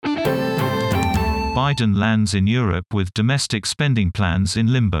Biden lands in Europe with domestic spending plans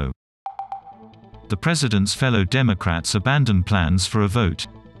in limbo. The president's fellow Democrats abandon plans for a vote,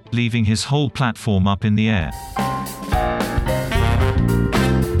 leaving his whole platform up in the air.